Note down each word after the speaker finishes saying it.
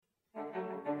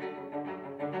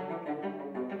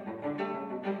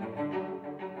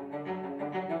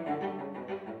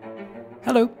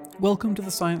Hello, welcome to the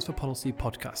Science for Policy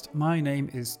podcast. My name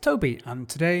is Toby, and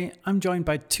today I'm joined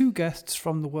by two guests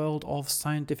from the world of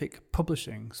scientific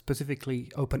publishing, specifically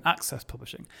open access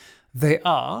publishing. They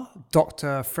are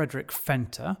Dr. Frederick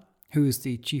Fenter, who is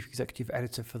the Chief Executive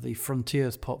Editor for the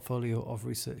Frontiers portfolio of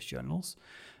research journals,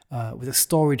 with a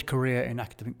storied career in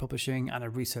academic publishing and a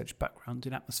research background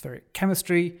in atmospheric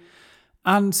chemistry,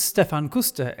 and Stefan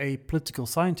Kuster, a political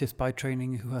scientist by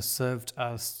training who has served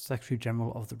as Secretary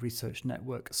General of the research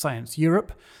network Science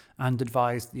Europe and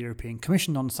advised the European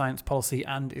Commission on science policy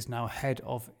and is now head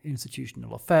of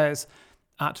institutional affairs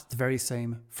at the very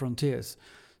same Frontiers.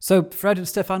 So Fred and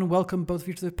Stefan, welcome both of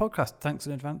you to the podcast. Thanks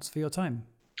in advance for your time.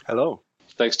 Hello.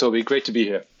 Thanks, Toby. Great to be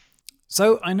here.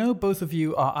 So I know both of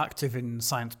you are active in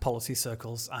science policy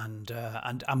circles and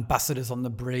ambassadors on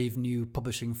the brave new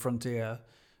publishing frontier,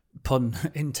 pun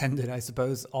intended, I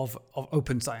suppose, of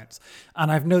open science.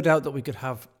 And I've no doubt that we could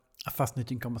have a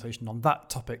fascinating conversation on that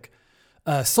topic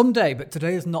someday, but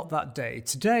today is not that day.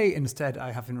 Today, instead,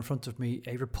 I have in front of me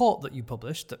a report that you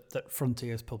published, that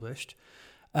Frontiers published,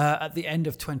 at the end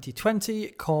of 2020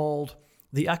 called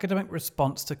The Academic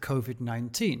Response to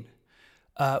COVID-19.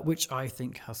 Which I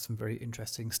think has some very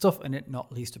interesting stuff in it,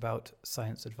 not least about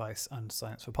science advice and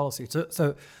science for policy.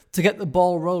 So to get the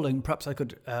ball rolling, perhaps I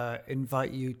could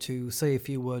invite you to say a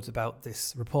few words about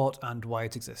this report and why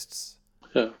it exists.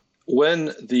 Yeah.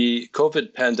 When the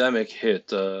COVID pandemic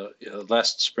hit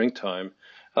last springtime,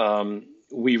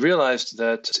 we realized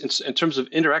that in terms of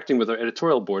interacting with our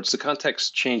editorial boards, the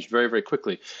context changed very, very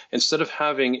quickly. Instead of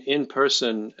having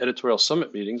in-person editorial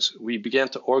summit meetings, we began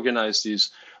to organize these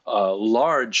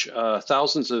large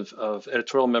thousands of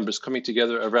editorial members coming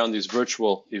together around these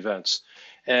virtual events.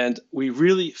 And we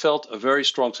really felt a very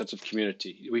strong sense of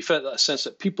community. We felt a sense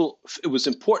that it was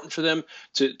important for them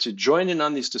to join in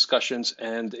on these discussions,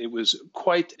 and it was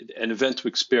quite an event to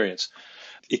experience.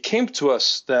 It came to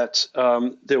us that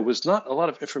there was not a lot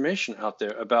of information out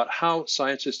there about how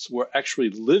scientists were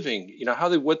actually living,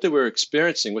 what they were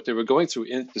experiencing, what they were going through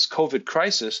in this COVID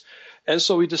crisis. And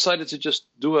so we decided to just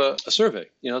do a survey,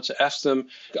 to ask them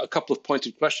a couple of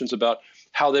pointed questions about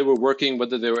how they were working,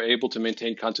 whether they were able to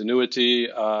maintain continuity,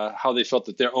 how they felt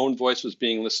that their own voice was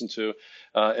being listened to,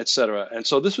 et cetera. And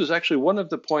so this was actually one of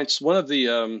the points, one of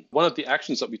the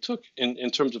actions that we took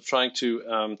in terms of trying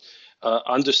to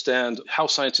understand how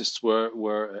scientists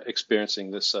were experiencing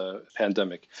this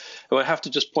pandemic. And I have to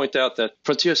just point out that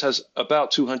Frontiers has about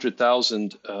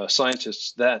 200,000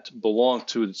 scientists that belong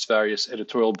to its various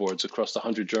editorial boards across the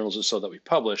 100 journals or so that we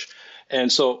publish.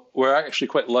 And so we're actually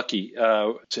quite lucky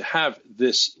to have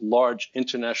this large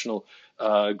international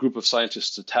group of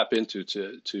scientists to tap into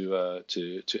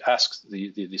to ask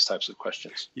these types of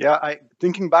questions. Yeah,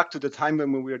 thinking back to the time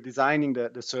when we were designing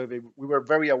the survey, we were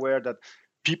very aware that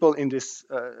people in this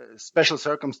special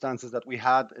circumstances that we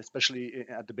had, especially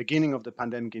at the beginning of the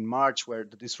pandemic in March, where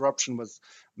the disruption was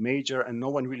major and no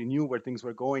one really knew where things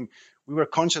were going, we were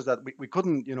conscious that we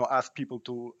couldn't, ask people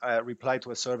to reply to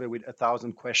a survey with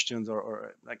 1,000 questions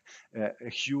or a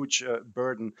huge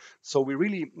burden. So we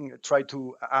really tried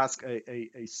to ask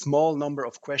a small number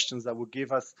of questions that would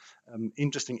give us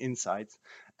interesting insights.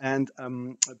 And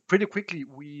pretty quickly,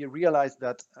 we realized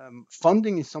that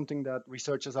funding is something that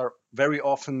researchers are very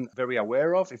often very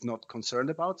aware of, if not concerned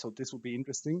about. So this would be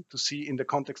interesting to see in the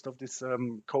context of this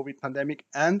COVID pandemic.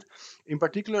 And in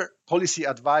particular, policy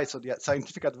advice, or the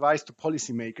scientific advice to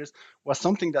policymakers, was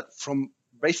something that from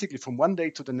one day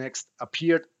to the next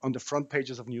appeared on the front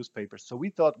pages of newspapers. So we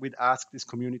thought we'd ask this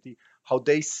community how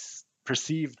they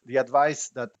perceived the advice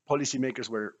that policymakers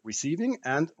were receiving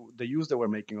and the use they were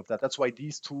making of that. That's why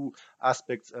these two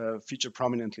aspects feature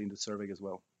prominently in the survey as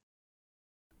well.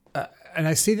 And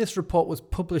I see this report was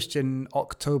published in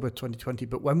October 2020,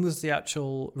 but when was the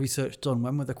actual research done?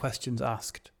 When were the questions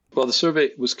asked? Well, the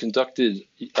survey was conducted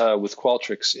with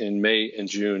Qualtrics in May and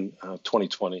June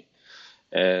 2020.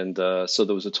 And so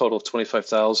there was a total of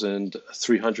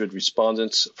 25,300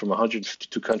 respondents from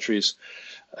 152 countries,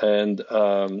 and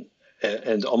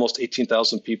almost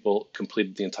 18,000 people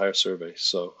completed the entire survey.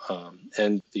 So,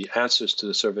 and the answers to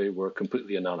the survey were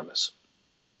completely anonymous.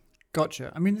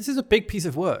 Gotcha. I mean, this is a big piece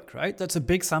of work, right? That's a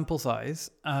big sample size.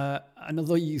 And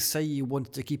although you say you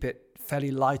wanted to keep it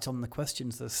fairly light on the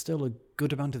questions, there's still a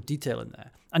good amount of detail in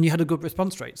there. And you had a good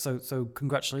response rate. So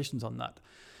congratulations on that.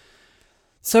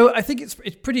 So I think it's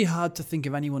pretty hard to think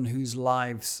of anyone whose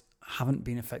lives haven't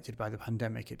been affected by the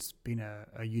pandemic. It's been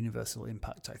a universal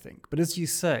impact, I think. But as you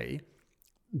say,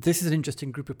 this is an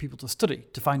interesting group of people to study,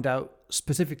 to find out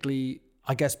specifically,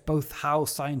 I guess, both how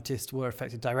scientists were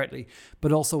affected directly,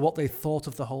 but also what they thought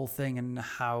of the whole thing and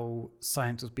how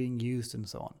science was being used and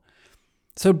so on.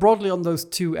 So broadly on those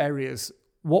two areas,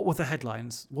 what were the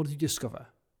headlines? What did you discover?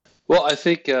 Well, I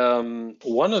think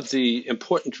one of the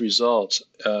important results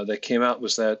that came out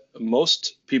was that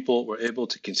most people were able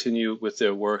to continue with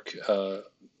their work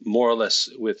more or less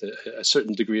with a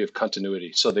certain degree of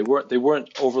continuity. So they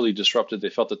weren't overly disrupted.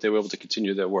 They felt that they were able to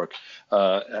continue their work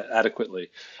adequately.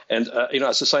 And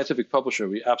as a scientific publisher,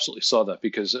 we absolutely saw that,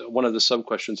 because one of the sub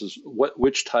questions is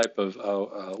which type of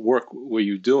work were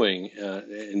you doing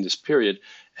in this period?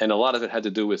 And a lot of it had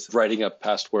to do with writing up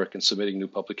past work and submitting new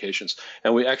publications.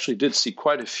 And we actually did see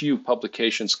quite a few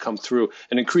publications come through,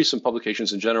 an increase in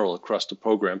publications in general across the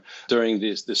program during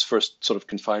this first sort of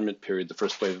confinement period, the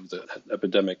first wave of the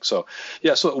epidemic. So,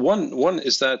 yeah, so one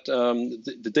is that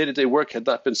the day-to-day work had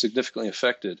not been significantly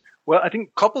affected. Well, I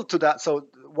think coupled to that, so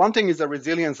one thing is the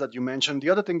resilience that you mentioned.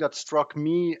 The other thing that struck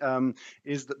me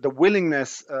is the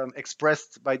willingness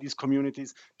expressed by these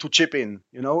communities to chip in.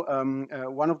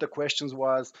 One of the questions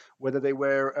was whether they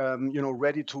were,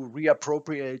 ready to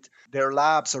reappropriate their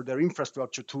labs or their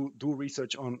infrastructure to do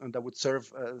research on that would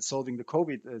serve solving the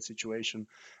COVID situation.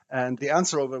 And the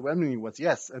answer overwhelmingly was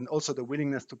yes. And also the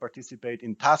willingness to participate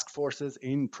in task forces,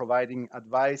 in providing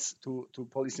advice to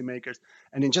policymakers,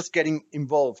 and in just getting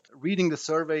involved. Reading the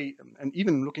survey and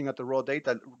even looking at the raw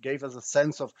data gave us a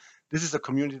sense of this is a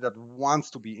community that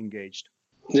wants to be engaged.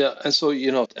 Yeah, and so,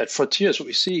 at Frontiers, what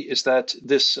we see is that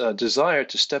this desire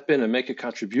to step in and make a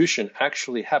contribution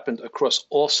actually happened across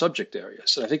all subject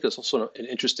areas. And I think that's also an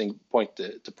interesting point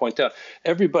to point out.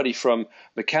 Everybody from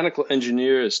mechanical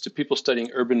engineers to people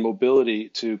studying urban mobility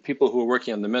to people who are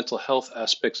working on the mental health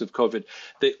aspects of COVID,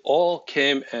 they all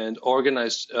came and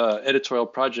organized editorial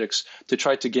projects to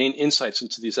try to gain insights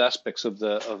into these aspects of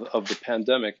the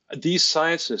pandemic. These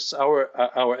scientists,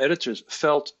 our editors,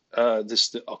 felt a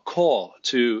call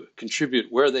to contribute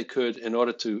where they could in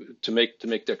order to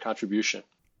make their contribution.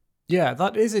 Yeah,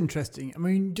 that is interesting. I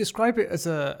mean, describe it as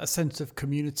a sense of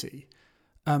community,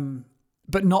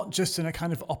 but not just in a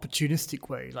kind of opportunistic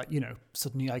way. Like,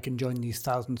 suddenly I can join these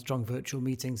 1,000-strong virtual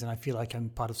meetings and I feel like I'm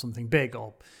part of something big,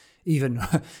 or even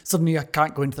suddenly I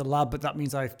can't go into the lab, but that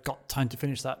means I've got time to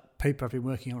finish that paper I've been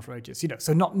working on for ages.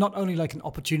 So not only like an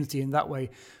opportunity in that way,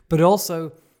 but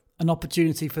also an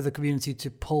opportunity for the community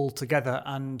to pull together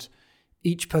and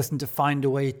each person to find a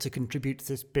way to contribute to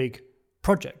this big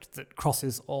project that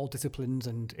crosses all disciplines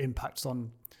and impacts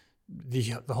on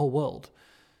the whole world.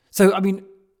 So, I mean,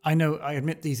 I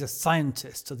admit these are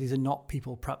scientists, so these are not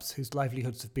people perhaps whose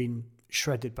livelihoods have been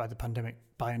shredded by the pandemic,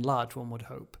 by and large, one would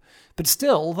hope. But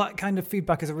still, that kind of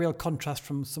feedback is a real contrast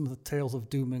from some of the tales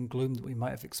of doom and gloom that we might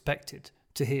have expected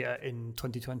to hear in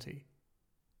 2020.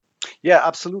 Yeah,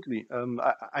 absolutely.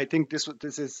 I think this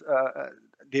is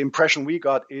the impression we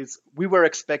got is we were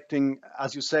expecting,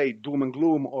 as you say, doom and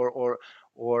gloom or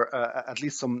at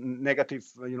least some negative,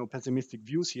 pessimistic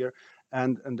views here.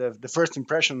 And the first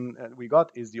impression we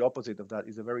got is the opposite of that,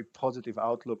 is a very positive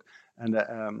outlook. And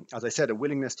as I said, a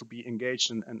willingness to be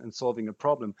engaged and solving a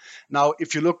problem. Now,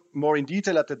 if you look more in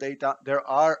detail at the data, there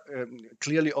are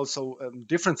clearly also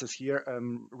differences here,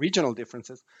 regional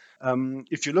differences.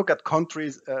 If you look at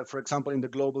countries, for example, in the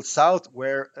global south,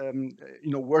 where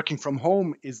working from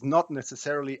home is not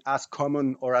necessarily as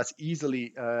common or as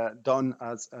easily done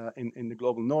as in the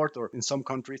global north or in some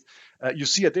countries, you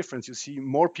see a difference. You see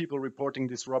more people reporting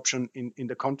disruption in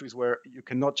the countries where you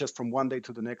cannot just from one day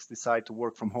to the next decide to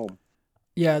work from home.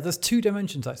 Yeah, there's two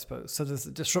dimensions, I suppose. So there's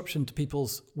the disruption to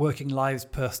people's working lives,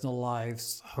 personal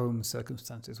lives, home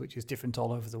circumstances, which is different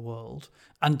all over the world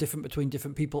and different between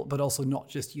different people, but also not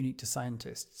just unique to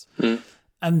scientists. Mm.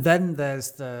 And then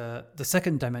there's the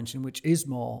second dimension, which is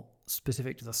more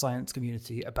specific to the science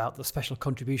community, about the special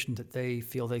contribution that they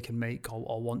feel they can make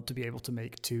or want to be able to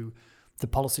make to the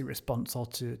policy response or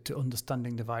to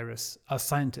understanding the virus as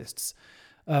scientists,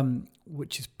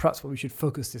 which is perhaps where we should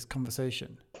focus this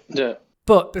conversation. Yeah.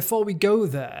 But before we go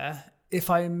there, if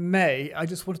I may, I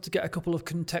just wanted to get a couple of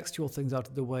contextual things out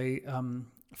of the way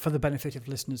for the benefit of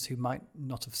listeners who might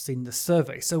not have seen the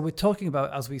survey. So we're talking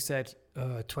about, as we said,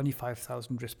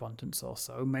 25,000 respondents or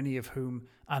so, many of whom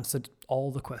answered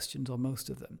all the questions or most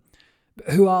of them.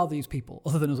 But who are these people,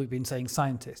 other than, as we've been saying,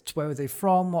 scientists? Where are they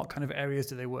from? What kind of areas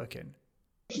do they work in?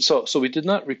 So we did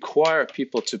not require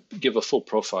people to give a full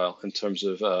profile in terms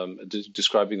of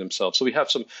describing themselves. So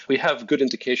we have good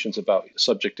indications about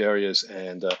subject areas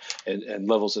and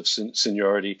levels of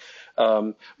seniority.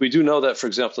 We do know that, for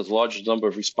example, the largest number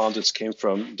of respondents came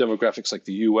from demographics like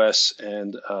the U.S.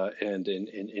 and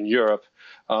in Europe.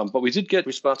 But we did get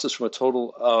responses from a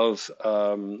total of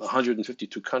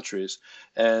 152 countries,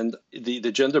 and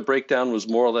the gender breakdown was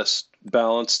more or less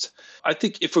balanced. I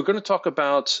think if we're going to talk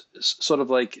about sort of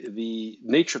like the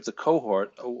nature of the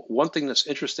cohort, one thing that's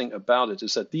interesting about it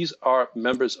is that these are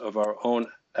members of our own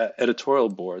editorial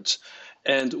boards,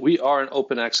 and we are an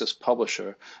open access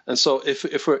publisher. And so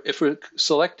if we're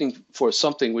selecting for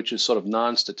something which is sort of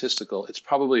non-statistical, it's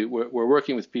probably we're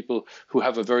working with people who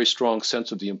have a very strong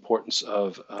sense of the importance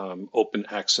of open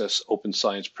access, open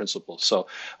science principles. So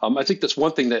I think that's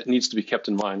one thing that needs to be kept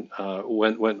in mind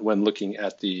when looking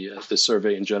at the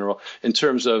survey in general, in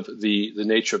terms of the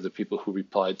nature of the people who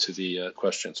replied to the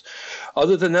questions.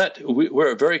 Other than that,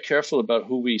 we're very careful about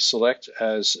who we select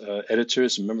as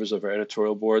editors and members of our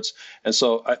editorial boards. And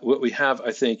so what we have,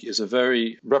 I think, is a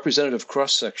very representative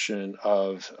cross-section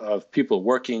of people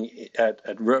working at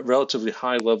relatively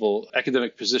high-level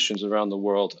academic positions around the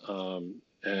world.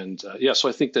 So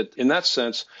I think that in that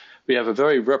sense, we have a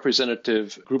very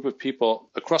representative group of people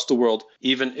across the world,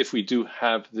 even if we do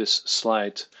have this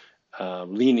slight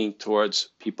leaning towards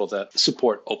people that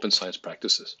support open science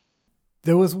practices.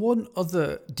 There was one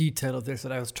other detail of this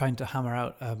that I was trying to hammer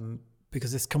out,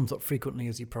 because this comes up frequently,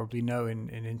 as you probably know, in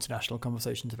international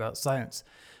conversations about science.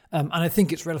 And I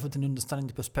think it's relevant in understanding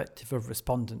the perspective of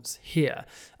respondents here.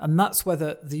 And that's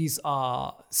whether these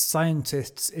are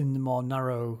scientists in the more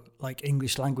narrow, like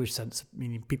English language sense,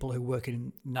 meaning people who work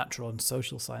in natural and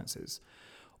social sciences,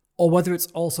 or whether it's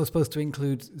also supposed to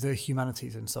include the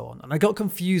humanities and so on. And I got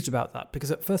confused about that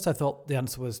because at first I thought the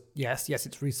answer was yes,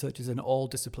 it's researchers in all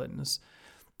disciplines.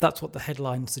 That's what the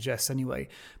headline suggests anyway.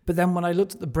 But then when I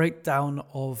looked at the breakdown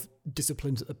of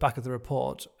disciplines at the back of the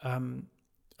report,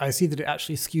 I see that it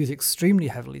actually skews extremely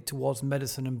heavily towards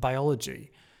medicine and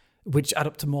biology, which add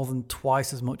up to more than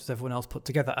twice as much as everyone else put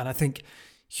together. And I think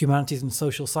humanities and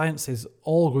social sciences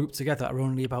all grouped together are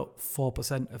only about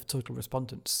 4% of total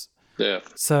respondents. Yeah.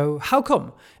 So how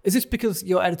come? Is this because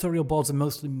your editorial boards are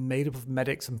mostly made up of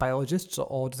medics and biologists,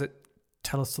 or does it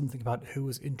tell us something about who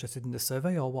was interested in the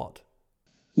survey, or what?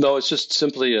 No, it's just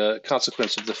simply a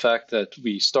consequence of the fact that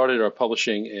we started our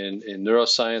publishing in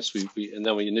neuroscience, and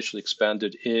then we initially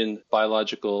expanded in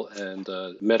biological and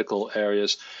medical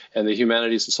areas, and the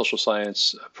humanities and social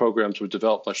science programs were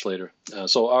developed much later.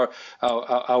 So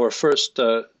our first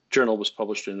journal was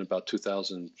published in about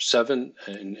 2007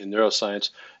 in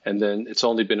neuroscience, and then it's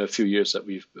only been a few years that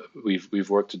we've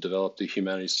worked to develop the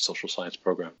humanities and social science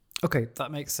program. Okay, that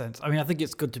makes sense. I mean, I think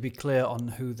it's good to be clear on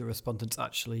who the respondents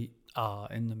actually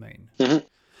are in the main. Mm-hmm.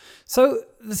 So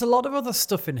there's a lot of other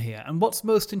stuff in here, and what's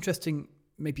most interesting,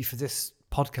 maybe for this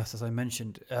podcast, as I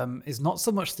mentioned, is not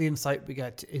so much the insight we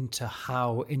get into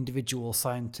how individual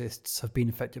scientists have been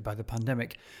affected by the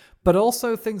pandemic, but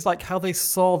also things like how they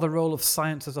saw the role of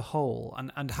science as a whole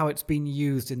and how it's been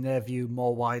used in their view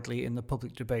more widely in the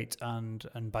public debate and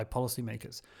by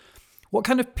policymakers. What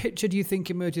kind of picture do you think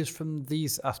emerges from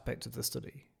these aspects of the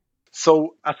study?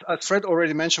 So as Fred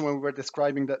already mentioned when we were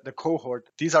describing the cohort,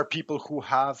 these are people who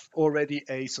have already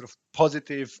a sort of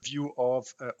positive view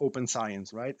of open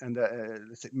science, right? And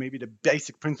let's say maybe the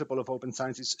basic principle of open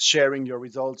science is sharing your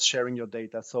results, sharing your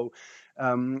data. So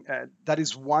that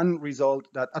is one result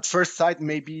that at first sight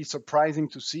may be surprising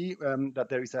to see, that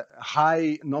there is a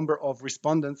high number of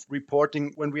respondents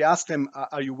reporting when we ask them,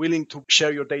 are you willing to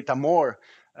share your data more?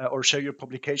 Or share your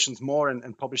publications more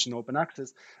and publish in open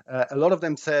access, a lot of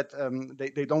them said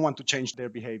they don't want to change their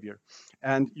behavior.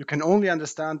 And you can only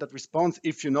understand that response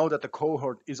if you know that the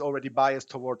cohort is already biased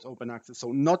towards open access.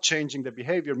 So not changing the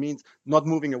behavior means not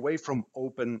moving away from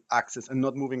open access and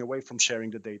not moving away from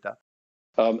sharing the data.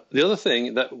 The other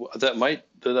thing that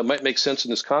might make sense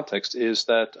in this context is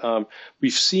that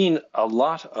we've seen a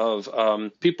lot of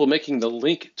people making the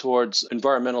link towards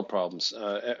environmental problems,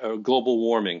 global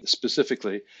warming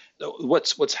specifically.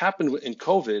 What's happened in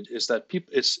COVID is that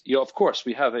people, of course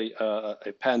we have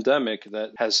a pandemic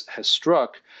that has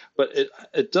struck, but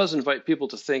it does invite people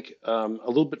to think a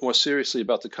little bit more seriously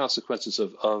about the consequences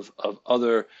of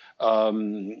other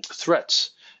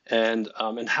threats. And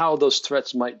how those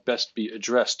threats might best be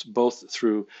addressed, both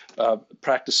through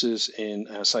practices in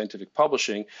scientific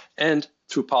publishing and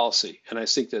through policy. And I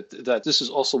think that this is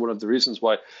also one of the reasons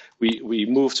why we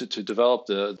moved to develop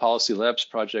the Policy Labs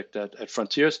project at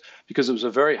Frontiers, because there was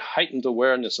a very heightened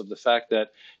awareness of the fact that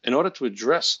in order to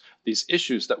address these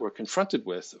issues that we're confronted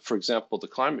with, for example, the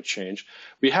climate change,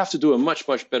 we have to do a much,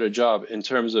 much better job in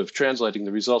terms of translating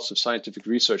the results of scientific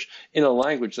research in a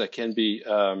language that can be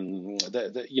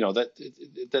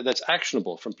that's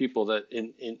actionable from people that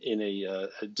in a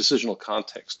decisional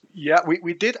context. Yeah,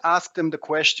 we did ask them the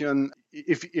question,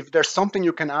 if there's something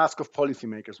you can ask of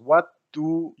policymakers, what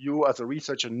do you as a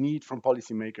researcher need from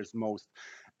policymakers most?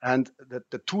 And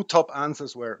the two top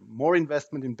answers were more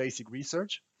investment in basic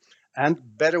research and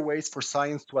better ways for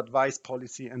science to advise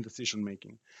policy and decision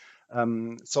making.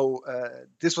 So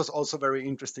this was also very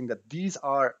interesting that these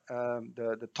are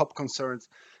the top concerns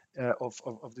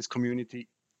of this community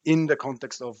in the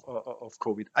context of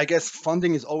COVID. I guess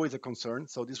funding is always a concern,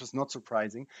 so this was not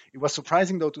surprising. It was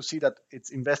surprising, though, to see that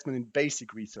it's investment in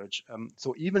basic research.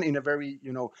 So even in a very,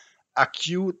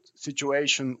 acute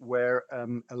situation where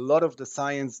a lot of the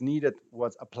science needed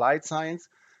was applied science,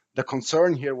 the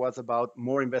concern here was about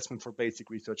more investment for basic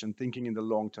research and thinking in the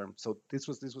long term. So this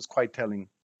was quite telling.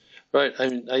 Right. I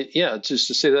mean, just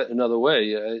to say that another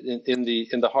way, in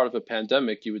the heart of a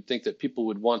pandemic, you would think that people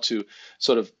would want to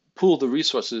sort of pool the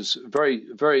resources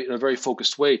in a very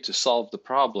focused way to solve the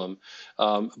problem.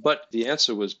 But the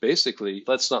answer was basically,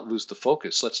 let's not lose the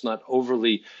focus. Let's not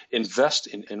overly invest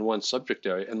in one subject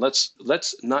area, and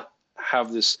let's not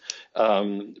have this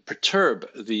perturb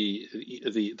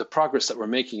the progress that we're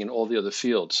making in all the other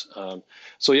fields.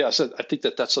 So I think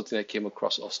that's something that came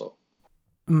across also.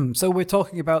 So we're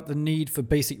talking about the need for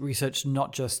basic research,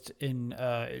 not just in,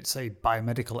 say,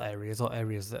 biomedical areas or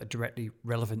areas that are directly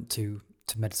relevant to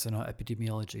medicine or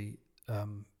epidemiology,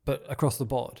 but across the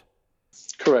board.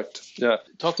 Correct. Yeah.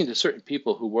 Talking to certain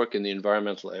people who work in the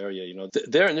environmental area,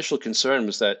 their initial concern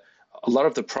was that a lot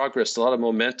of the progress, a lot of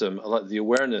momentum, a lot of the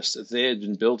awareness that they had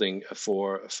been building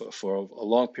for a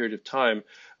long period of time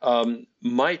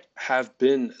might have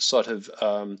been sort of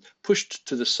pushed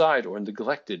to the side or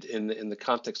neglected in the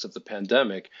context of the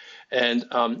pandemic, and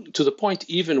to the point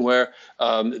even where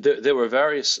there were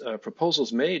various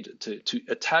proposals made to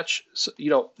attach,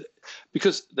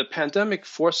 because the pandemic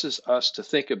forces us to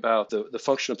think about the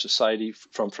function of society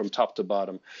from top to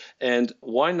bottom. And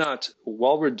why not,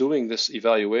 while we're doing this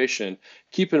evaluation,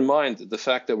 keep in mind the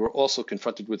fact that we're also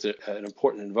confronted with an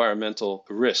important environmental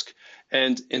risk,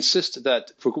 and insist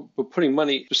that we're putting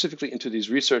money specifically into these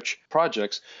research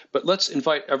projects, but let's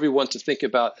invite everyone to think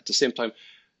about at the same time,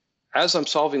 as I'm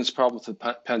solving this problem with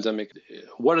the pandemic,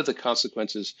 what are the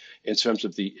consequences in terms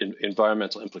of the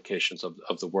environmental implications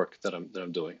of the work that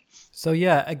I'm doing? So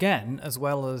again, as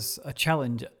well as a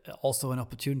challenge, also an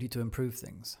opportunity to improve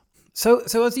things. So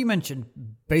as you mentioned,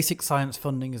 basic science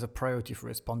funding is a priority for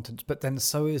respondents, but then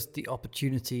so is the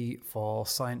opportunity for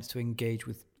science to engage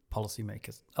with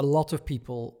policymakers. A lot of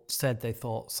people said they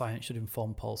thought science should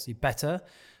inform policy better,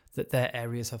 that their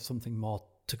areas have something more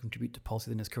to contribute to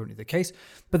policy than is currently the case.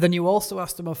 But then you also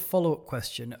asked them a follow-up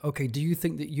question. Okay, do you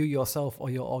think that you yourself or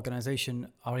your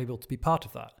organization are able to be part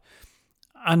of that?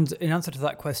 And in answer to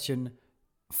that question,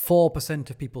 4%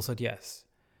 of people said yes.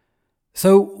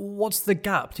 So what's the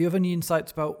gap? Do you have any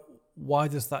insights about why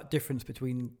there's that difference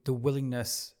between the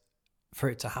willingness for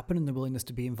it to happen and the willingness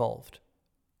to be involved?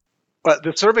 Well,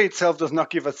 the survey itself does not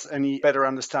give us any better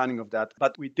understanding of that,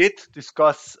 but we did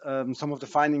discuss some of the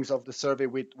findings of the survey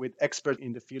with experts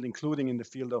in the field, including in the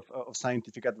field of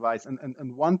scientific advice.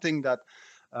 And one thing that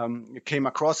came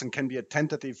across and can be a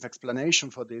tentative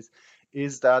explanation for this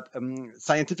is that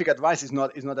scientific advice is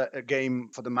not a game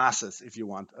for the masses, if you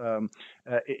want.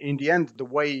 In the end, the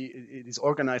way it is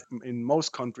organized in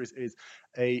most countries is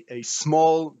a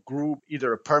small group,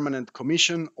 either a permanent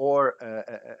commission or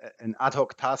an ad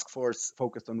hoc task force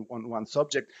focused on one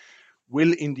subject,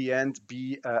 will in the end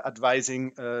be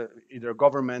advising either a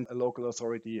government, a local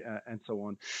authority, and so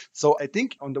on. So I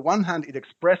think on the one hand, it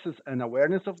expresses an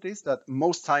awareness of this, that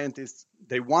most scientists,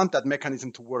 they want that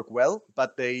mechanism to work well,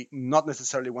 but they not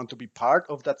necessarily want to be part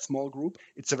of that small group.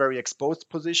 It's a very exposed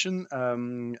position.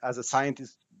 As a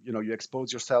scientist, you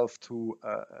expose yourself to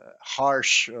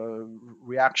harsh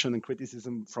reaction and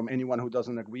criticism from anyone who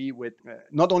doesn't agree with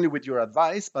not only with your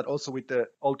advice, but also with the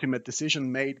ultimate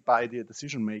decision made by the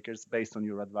decision makers based on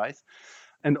your advice.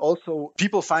 And also,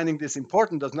 people finding this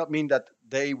important does not mean that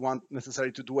they want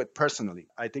necessarily to do it personally.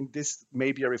 I think this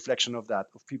may be a reflection of that,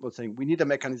 of people saying, we need a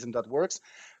mechanism that works,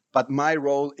 but my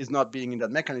role is not being in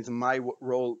that mechanism. My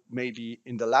role may be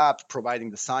in the lab,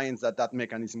 providing the science that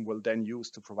mechanism will then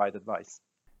use to provide advice.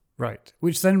 Right,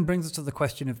 which then brings us to the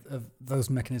question of those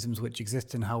mechanisms which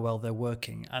exist and how well they're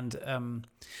working. And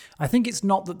I think it's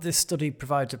not that this study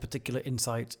provides a particular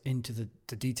insight into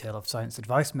the detail of science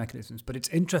advice mechanisms, but it's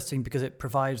interesting because it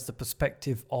provides the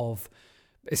perspective of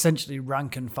essentially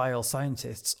rank and file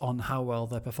scientists on how well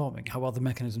they're performing, how well the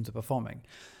mechanisms are performing.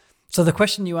 So the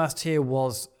question you asked here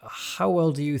was, how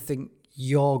well do you think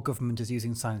your government is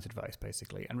using science advice,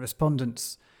 basically? And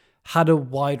respondents had a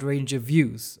wide range of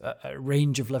views, a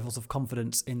range of levels of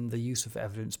confidence in the use of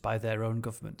evidence by their own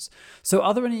governments. So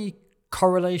are there any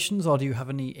correlations, or do you have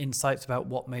any insights about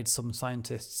what made some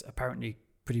scientists apparently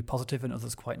pretty positive and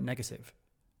others quite negative?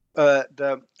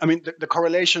 The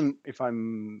correlation, if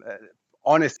I'm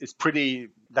honest, is pretty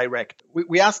direct.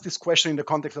 We asked this question in the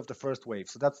context of the first wave,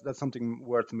 so that's something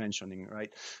worth mentioning,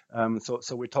 right?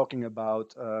 So we're talking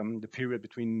about the period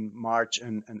between March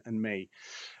and May.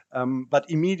 But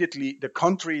immediately, the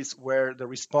countries where the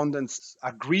respondents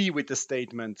agree with the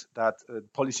statement that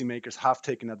policymakers have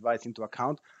taken advice into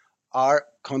account are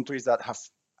countries that have,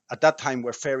 at that time,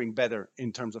 were faring better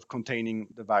in terms of containing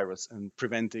the virus and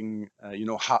preventing,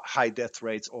 high death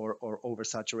rates or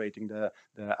oversaturating the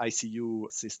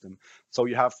ICU system. So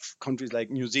you have countries like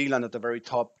New Zealand at the very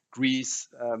top, Greece,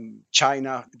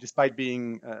 China, despite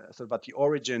being sort of at the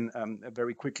origin,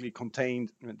 very quickly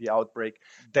contained the outbreak.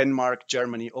 Denmark,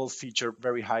 Germany all feature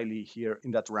very highly here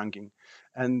in that ranking.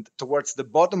 And towards the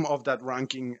bottom of that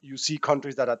ranking, you see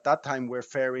countries that at that time were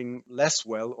faring less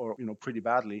well or pretty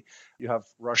badly. You have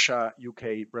Russia,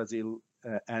 UK, Brazil,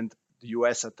 and the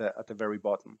US at the very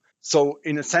bottom. So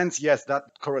in a sense, yes, that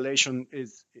correlation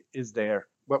is there.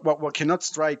 But what cannot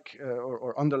strike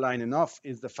or underline enough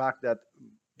is the fact that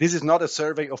this is not a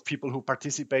survey of people who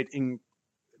participate in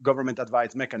government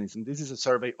advice mechanism. This is a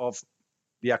survey of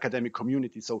the academic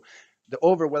community. So the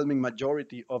overwhelming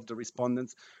majority of the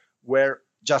respondents were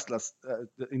just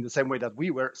in the same way that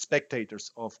we were spectators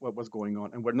of what was going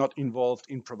on and were not involved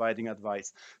in providing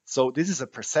advice. So this is a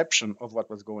perception of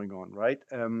what was going on, right?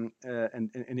 And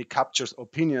it captures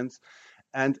opinions.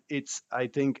 And it's, I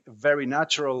think, a very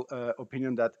natural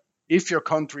opinion that if your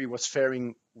country was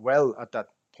faring well at that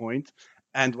point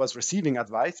and was receiving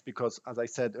advice, because, as I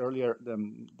said earlier,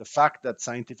 the fact that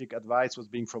scientific advice was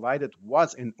being provided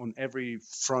was on every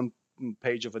front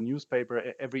page of a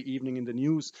newspaper. Every evening in the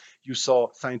news, you saw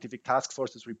scientific task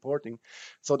forces reporting.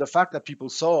 So the fact that people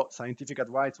saw scientific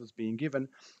advice was being given,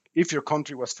 if your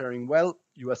country was faring well,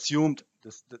 you assumed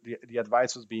the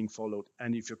advice was being followed.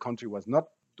 And if your country was not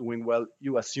doing well,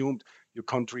 you assumed your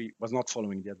country was not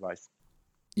following the advice.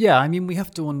 Yeah, I mean, we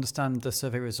have to understand the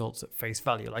survey results at face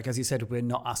value. Like, as you said, we're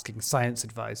not asking science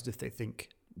advisors if they think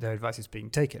their advice is being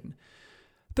taken.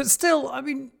 But still, I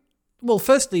mean, well,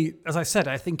 firstly, as I said,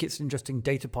 I think it's an interesting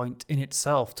data point in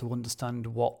itself to understand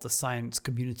what the science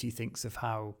community thinks of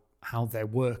how their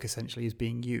work essentially is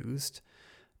being used.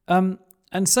 And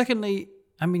secondly,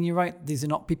 I mean, you're right, these are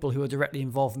not people who are directly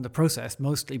involved in the process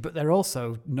mostly, but they're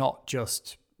also not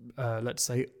just, let's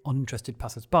say, uninterested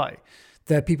passers-by.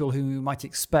 They're people who you might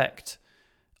expect,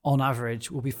 on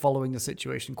average, will be following the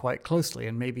situation quite closely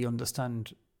and maybe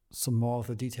understand some more of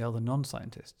the detail than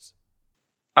non-scientists.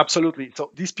 Absolutely.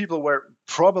 So these people were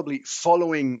probably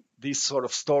following these sort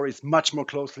of stories much more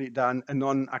closely than a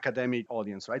non-academic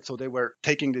audience, right? So they were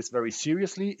taking this very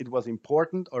seriously. It was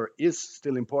important, or is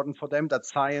still important for them, that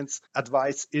science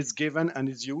advice is given and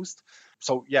is used.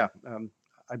 So yeah,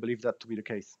 I believe that to be the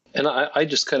case. And I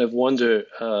just kind of wonder,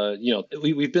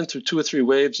 we've been through 2 or 3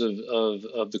 waves of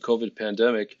the COVID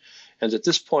pandemic. And at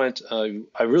this point,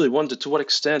 I really wonder to what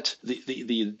extent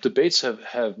the debates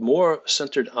have more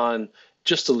centered on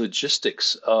just the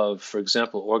logistics of, for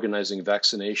example, organizing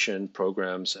vaccination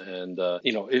programs. And,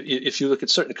 if you look at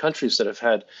certain countries that have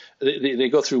had, they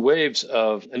go through waves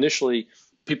of initially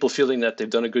people feeling that they've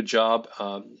done a good job.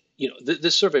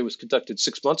 This survey was conducted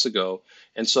 6 months ago.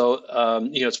 And so,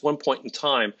 it's one point in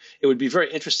time. It would be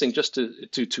very interesting just to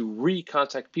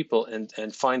recontact people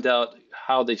and find out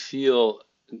how they feel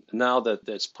now that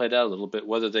that's played out a little bit,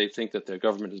 whether they think that their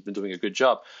government has been doing a good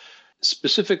job.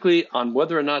 Specifically on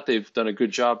whether or not they've done a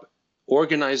good job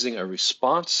organizing a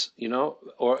response,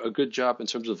 or a good job in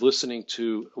terms of listening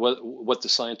to what the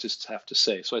scientists have to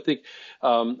say. So I think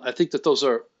that those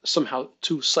are somehow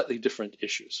 2 slightly different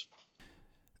issues.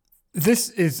 This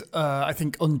is, I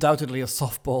think, undoubtedly a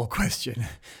softball question,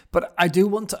 but I do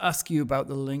want to ask you about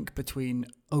the link between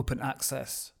open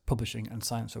access publishing and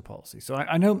science for policy. So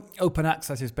I know open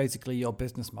access is basically your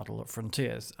business model at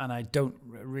Frontiers, and I don't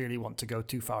really want to go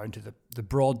too far into the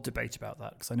broad debate about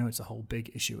that because I know it's a whole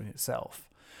big issue in itself.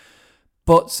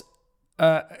 But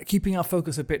keeping our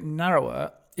focus a bit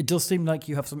narrower, it does seem like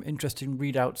you have some interesting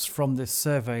readouts from this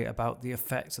survey about the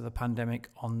effects of the pandemic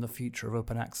on the future of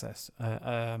open access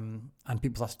and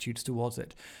people's attitudes towards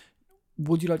it.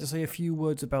 Would you like to say a few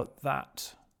words about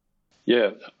that?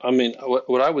 Yeah, I mean,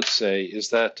 what I would say is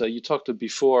that you talked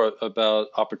before about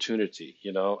opportunity,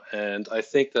 and I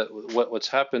think that what's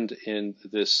happened in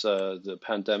this the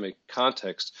pandemic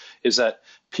context is that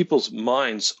people's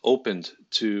minds opened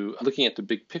to looking at the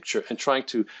big picture and trying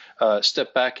to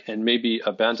step back and maybe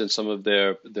abandon some of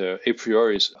their a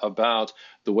prioris about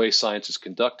the way science is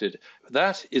conducted.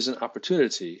 That is an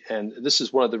opportunity. And this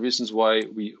is one of the reasons why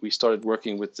we started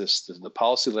working with the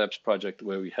Policy Labs project,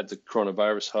 where we had the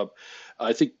coronavirus hub.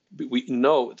 I think we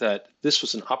know that this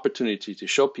was an opportunity to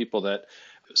show people that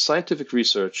scientific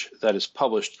research that is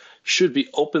published should be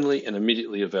openly and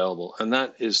immediately available. And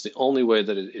that is the only way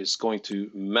that it is going to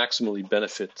maximally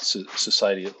benefit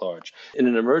society at large. In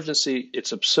an emergency,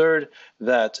 it's absurd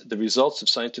that the results of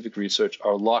scientific research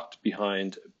are locked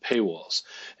behind paywalls.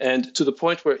 And to the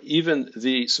point where even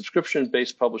the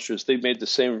subscription-based publishers, they made the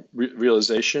same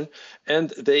realization,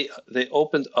 and they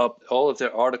opened up all of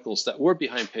their articles that were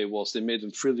behind paywalls. They made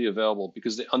them freely available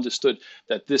because they understood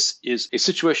that this is a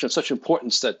situation of such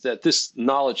importance that this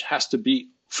knowledge has to be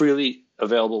freely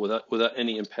available without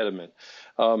any impediment.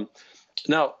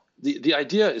 Now, the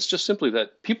idea is just simply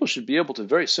that people should be able to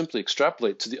very simply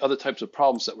extrapolate to the other types of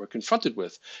problems that we're confronted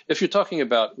with. If you're talking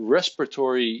about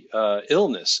respiratory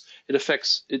illness, it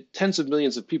affects tens of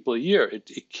millions of people a year.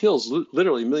 It kills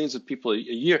literally millions of people a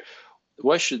year.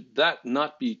 Why should that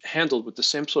not be handled with the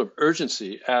same sort of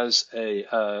urgency as a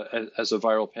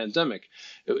viral pandemic?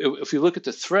 If you look at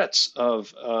the threats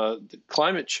of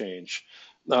climate change,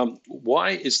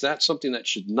 why is that something that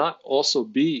should not also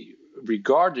be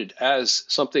regarded as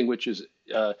something which is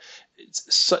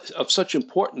of such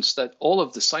importance that all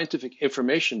of the scientific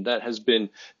information that has been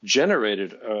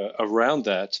generated around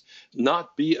that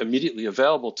not be immediately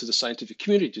available to the scientific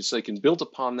community so they can build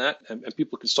upon that and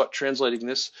people can start translating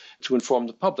this to inform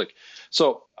the public?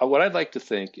 So what I'd like to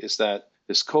think is that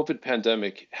this COVID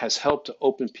pandemic has helped to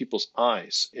open people's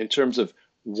eyes in terms of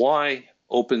why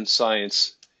open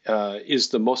science is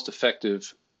the most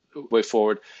effective way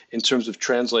forward in terms of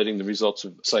translating the results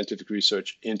of scientific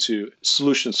research into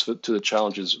solutions to the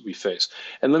challenges we face.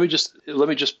 And let me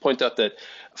just point out that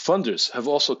funders have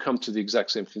also come to the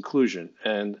exact same conclusion.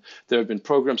 And there have been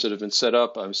programs that have been set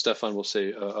up. Stefan will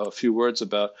say a few words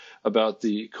about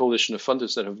the coalition of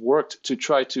funders that have worked to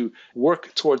try to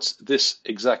work towards this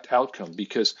exact outcome,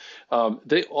 because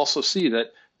they also see that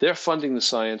they're funding the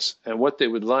science, and what they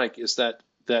would like is that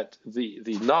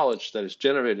the knowledge that is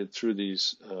generated through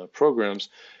these programs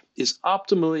is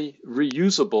optimally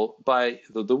reusable by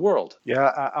the world.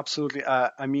 Yeah, absolutely.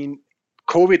 I mean,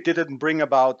 COVID didn't bring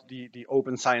about the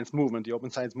open science movement. The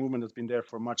open science movement has been there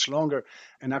for much longer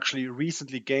and actually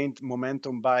recently gained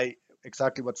momentum by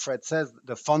exactly what Fred says,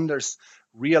 the funders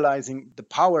realizing the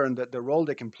power and the role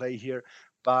they can play here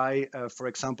by, for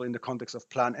example, in the context of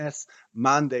Plan S,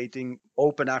 mandating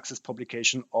open access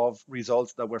publication of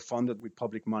results that were funded with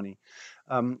public money.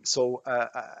 So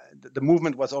the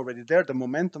movement was already there, the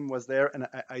momentum was there, and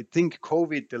I think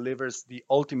COVID delivers the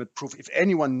ultimate proof. If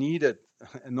anyone needed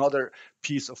another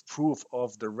piece of proof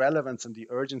of the relevance and the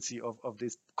urgency of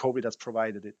this, COVID has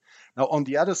provided it. Now, on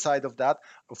the other side of that,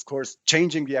 of course,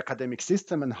 changing the academic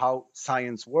system and how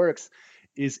science works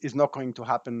is not going to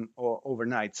happen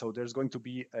overnight. So there's going to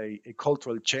be a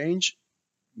cultural change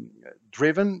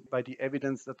driven by the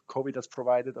evidence that COVID has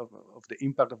provided of the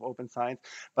impact of open science,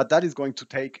 but that is going to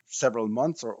take several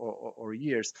months or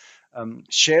years.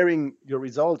 Sharing your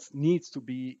results needs to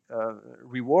be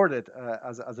rewarded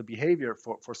as a behavior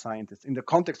for scientists. In the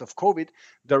context of COVID,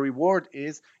 the reward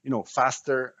is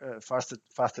faster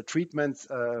treatments,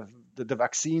 the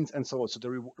vaccines, and so on. So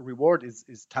the reward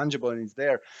is tangible and is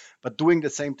there. But doing the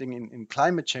same thing in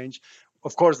climate change,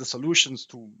 of course, the solutions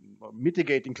to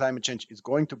mitigating climate change is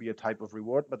going to be a type of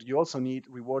reward, but you also need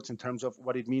rewards in terms of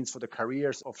what it means for the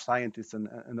careers of scientists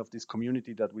and of this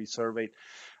community that we surveyed.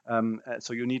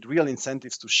 So you need real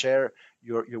incentives to share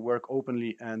your work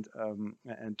openly and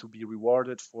to be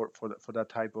rewarded for that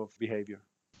type of behavior.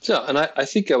 Yeah, and I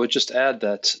think I would just add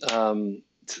that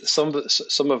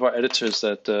some of our editors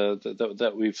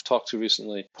that we've talked to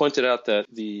recently pointed out that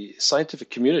the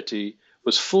scientific community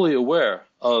was fully aware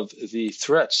of the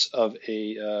threats of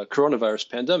a coronavirus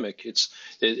pandemic. It's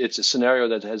a scenario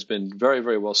that has been very,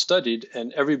 very well studied,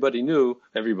 and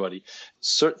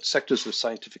certain sectors of the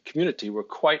scientific community were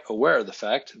quite aware of the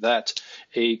fact that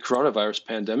a coronavirus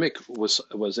pandemic was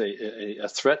a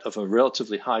threat of a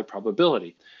relatively high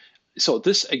probability. So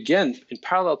this, again, in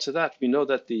parallel to that, we know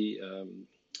that the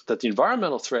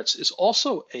environmental threats is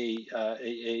also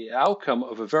a outcome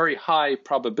of a very high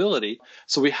probability.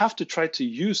 So we have to try to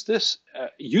use this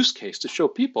use case to show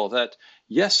people that,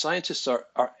 yes, scientists are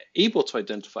able to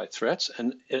identify threats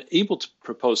and able to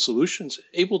propose solutions,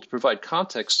 able to provide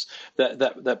contexts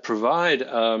that provide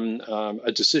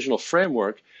a decisional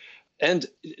framework. And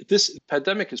this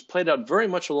pandemic has played out very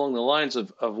much along the lines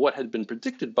of what had been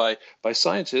predicted by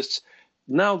scientists.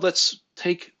 Now let's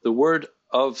take the word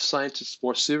of scientists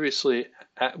more seriously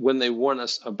when they warn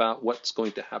us about what's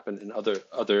going to happen in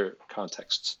other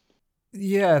contexts.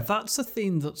 Yeah, that's a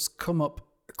theme that's come up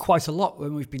quite a lot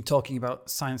when we've been talking about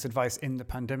science advice in the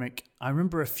pandemic. I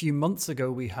remember a few months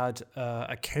ago we had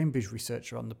a Cambridge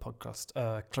researcher on the podcast,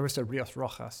 Clarissa Rios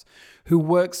Rojas, who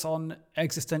works on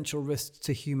existential risks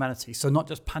to humanity. So not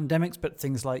just pandemics, but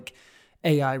things like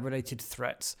AI-related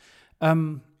threats.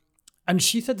 And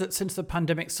she said that since the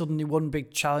pandemic, suddenly one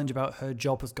big challenge about her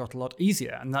job has got a lot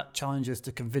easier. And that challenge is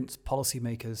to convince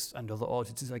policymakers and other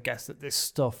auditors, I guess, that this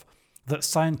stuff that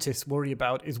scientists worry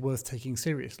about is worth taking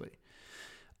seriously.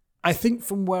 I think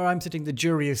from where I'm sitting, the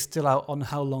jury is still out on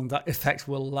how long that effect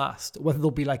will last, whether there'll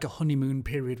be like a honeymoon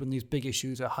period when these big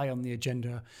issues are high on the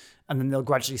agenda, and then they'll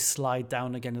gradually slide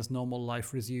down again as normal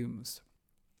life resumes.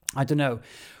 I don't know.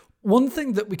 One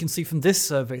thing that we can see from this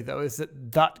survey, though, is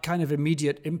that kind of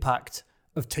immediate impact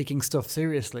of taking stuff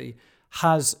seriously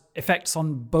has effects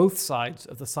on both sides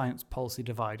of the science policy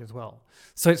divide as well.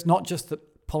 So it's not just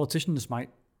that politicians might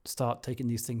start taking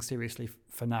these things seriously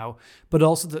for now, but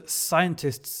also that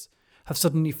scientists have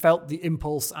suddenly felt the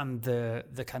impulse and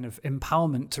the kind of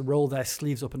empowerment to roll their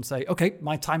sleeves up and say, okay,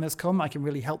 my time has come, I can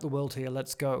really help the world here,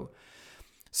 let's go.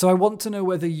 So I want to know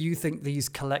whether you think these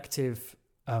collective,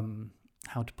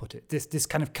 how to put it, this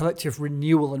kind of collective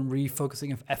renewal and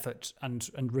refocusing of effort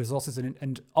and resources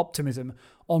and optimism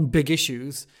on big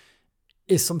issues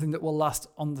is something that will last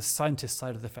on the scientist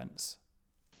side of the fence.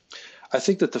 I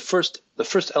think that the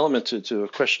first element to a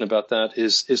question about that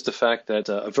is the fact that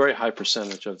a very high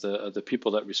percentage of the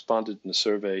people that responded in the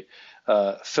survey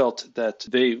felt that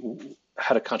they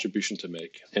had a contribution to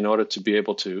make in order to be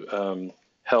able to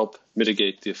help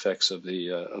mitigate the effects of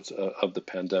the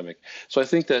pandemic. So I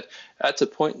think that at the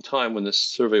point in time when this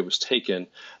survey was taken,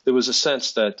 there was a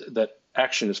sense that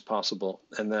action is possible,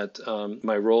 and that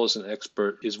my role as an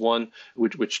expert is one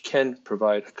which can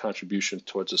provide a contribution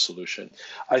towards a solution.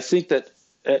 I think that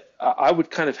I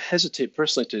would kind of hesitate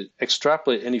personally to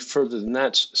extrapolate any further than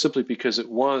that, simply because it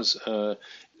was a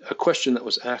question that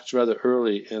was asked rather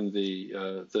early in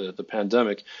the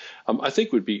pandemic. I think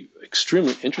it would be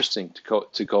extremely interesting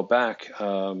to go back,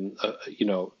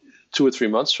 2 or 3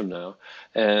 months from now,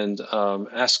 and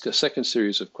ask a second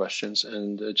series of questions,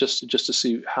 and just to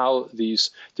see how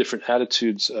these different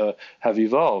attitudes have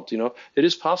evolved. It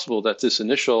is possible that this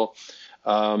initial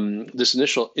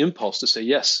impulse to say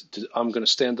yes, I'm going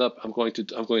to stand up, I'm going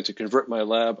to convert my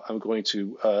lab, I'm going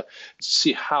to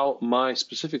see how my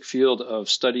specific field of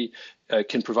study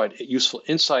can provide useful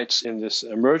insights in this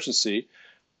emergency.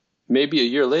 Maybe a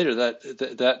year later,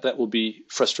 that will be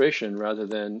frustration rather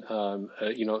than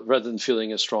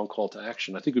feeling a strong call to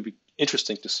action. I think it would be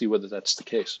interesting to see whether that's the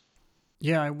case.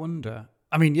 Yeah, I wonder.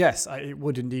 I mean, yes, it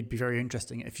would indeed be very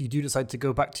interesting. If you do decide to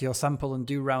go back to your sample and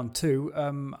do round 2,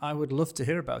 I would love to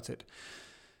hear about it.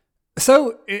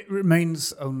 So it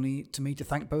remains only to me to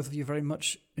thank both of you very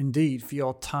much indeed for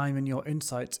your time and your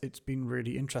insights. It's been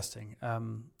really interesting.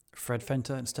 Fred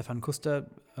Fenter and Stefan Kuster,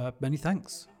 many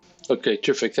thanks. Okay,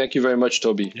 terrific. Thank you very much,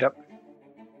 Toby. Yep.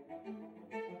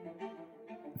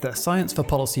 The Science for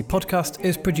Policy podcast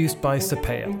is produced by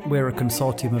SAPEA. We're a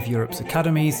consortium of Europe's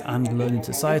academies and learning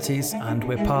societies, and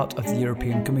we're part of the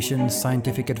European Commission's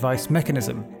scientific advice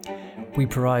mechanism. We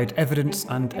provide evidence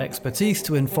and expertise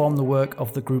to inform the work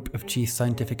of the group of chief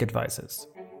scientific advisors.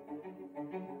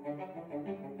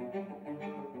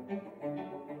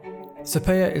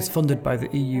 SAPEA is funded by the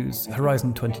EU's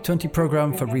Horizon 2020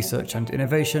 programme for research and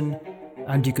innovation,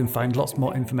 and you can find lots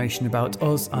more information about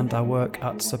us and our work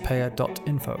at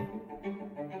sapea.info.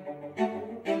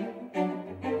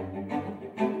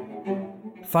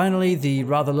 Finally, the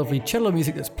rather lovely cello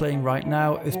music that's playing right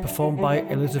now is performed by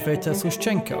Elizaveta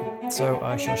Sushchenko, so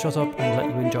I shall shut up and let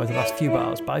you enjoy the last few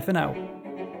bars. Bye for now.